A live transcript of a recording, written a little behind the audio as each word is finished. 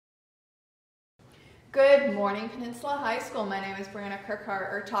Good morning, Peninsula High School. My name is Brianna Kirkhart.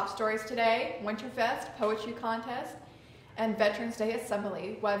 Our top stories today: Winterfest, Poetry Contest, and Veterans Day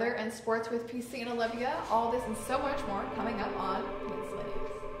Assembly. Weather and sports with PC and Olivia. All this and so much more coming up on Peninsula News.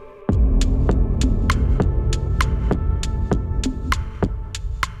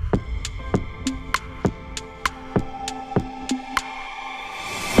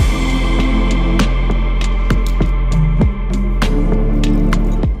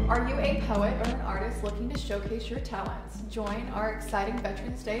 Looking to showcase your talents? Join our exciting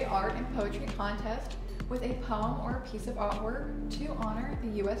Veterans Day Art and Poetry Contest with a poem or a piece of artwork to honor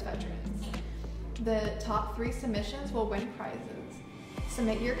the U.S. veterans. The top 3 submissions will win prizes.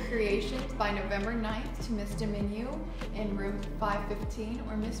 Submit your creations by November 9th to Miss Dominu in room 515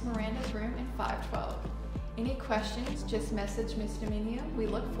 or Miss Miranda's room in 512. Any questions, just message Miss Dominu. We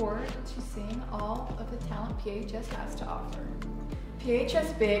look forward to seeing all of the talent PHS has to offer.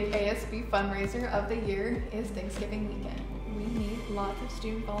 PHS Big ASB Fundraiser of the Year is Thanksgiving weekend. We need lots of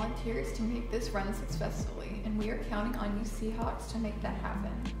student volunteers to make this run successfully, and we are counting on you Seahawks to make that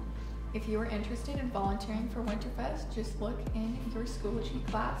happen. If you are interested in volunteering for Winterfest, just look in your Schoology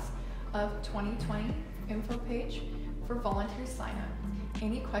class of 2020 info page for volunteer sign up.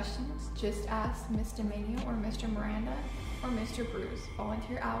 Any questions, just ask Ms. Dominu or Mr. Miranda or Mr. Bruce.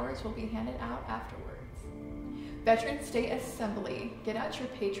 Volunteer hours will be handed out afterwards. Veterans Day Assembly. Get out your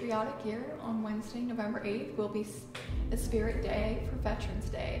patriotic gear. On Wednesday, November 8th will be a Spirit Day for Veterans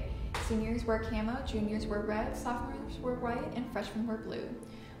Day. Seniors wear camo, juniors wear red, sophomores wear white, and freshmen wear blue.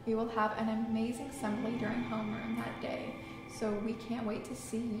 We will have an amazing assembly during homeroom that day, so we can't wait to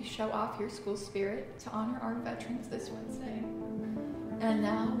see you show off your school spirit to honor our veterans this Wednesday. And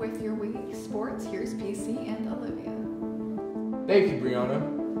now, with your week sports, here's PC and Olivia. Thank you,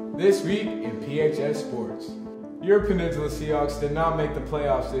 Brianna. This week in PHS Sports. Your Peninsula Seahawks did not make the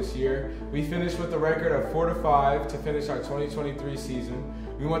playoffs this year. We finished with a record of 4-5 to finish our 2023 season.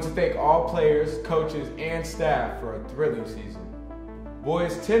 We want to thank all players, coaches, and staff for a thrilling season.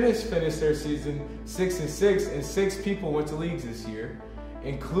 Boys tennis finished their season 6-6, and 6 people went to leagues this year,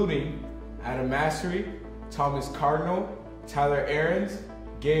 including Adam Mastery, Thomas Cardinal, Tyler Aarons,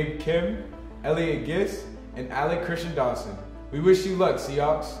 Gabe Kim, Elliot Giss, and Alec Christian Dawson. We wish you luck,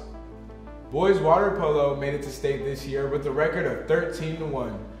 Seahawks. Boys water polo made it to state this year with a record of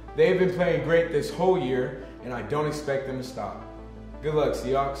 13-1. They have been playing great this whole year, and I don't expect them to stop. Good luck,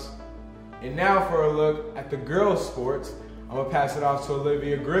 Seahawks. And now for a look at the girls' sports, I'm going to pass it off to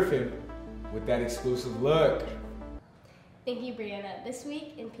Olivia Griffin with that exclusive look. Thank you, Brianna. This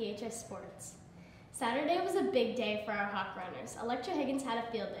week in PHS Sports. Saturday was a big day for our Hawk runners. Electra Higgins had a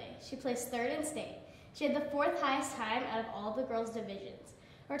field day. She placed 3rd in state. She had the 4th highest time out of all the girls' divisions.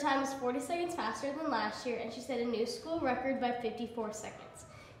 Her time was 40 seconds faster than last year, and she set a new school record by 54 seconds.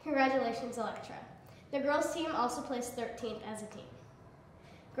 Congratulations, Electra. The girls' team also placed 13th as a team.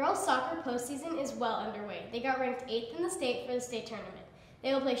 Girls' soccer postseason is well underway. They got ranked 8th in the state for the state tournament.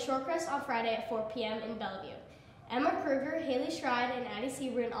 They will play Shorecrest on Friday at 4 p.m. in Bellevue. Emma Kruger, Haley Stride, and Addie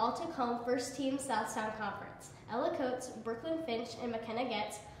Sebring all took home first team Southtown Conference. Ella Coates, Brooklyn Finch, and McKenna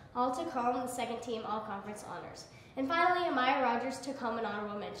Getz all took home the second team all-conference honors. And finally, Amaya Rogers took home an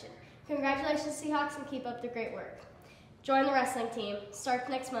honorable mention. Congratulations, Seahawks, and keep up the great work. Join the wrestling team. Starts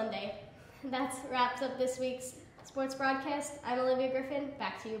next Monday. That wraps up this week's sports broadcast. I'm Olivia Griffin.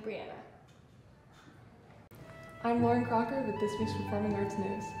 Back to you, Brianna. I'm Lauren Crocker with this week's Performing Arts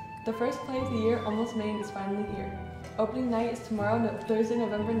News. The first play of the year, Almost Maine, is finally here. Opening night is tomorrow, Thursday,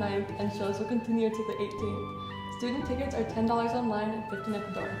 November 9th, and shows will continue until the 18th. Student tickets are $10 online and $15 at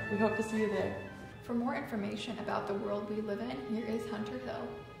the door. We hope to see you there. For more information about the world we live in, here is Hunter Hill.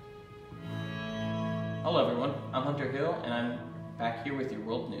 Hello everyone, I'm Hunter Hill and I'm back here with your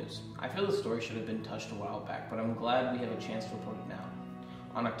world news. I feel the story should have been touched a while back, but I'm glad we have a chance to report it now.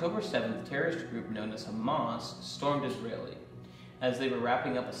 On October 7th, a terrorist group known as Hamas stormed Israeli as they were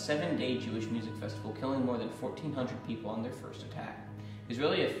wrapping up a 7-day Jewish music festival, killing more than 1,400 people on their first attack.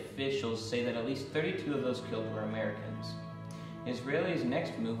 Israeli officials say that at least 32 of those killed were Americans. Israel's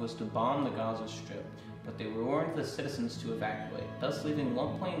next move was to bomb the Gaza Strip, but they warned the citizens to evacuate, thus leaving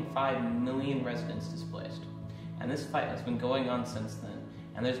 1.5 million residents displaced. And this fight has been going on since then,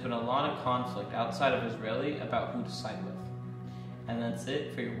 and there's been a lot of conflict outside of Israeli about who to side with. And that's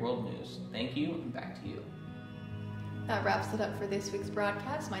it for your world news. Thank you, and back to you. That wraps it up for this week's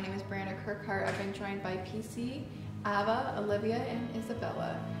broadcast. My name is Brianna Kirkhart. I've been joined by PC, Ava, Olivia, and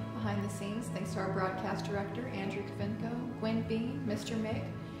Isabella. Behind the scenes, thanks to our broadcast director, Andrew Kavinko, Gwen Bean, Mr. Mick,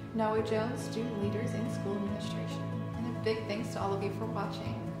 Noah Jones, student leaders, and school administration. And a big thanks to all of you for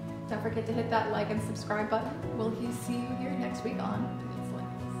watching. Don't forget to hit that like and subscribe button. We'll see you here next week on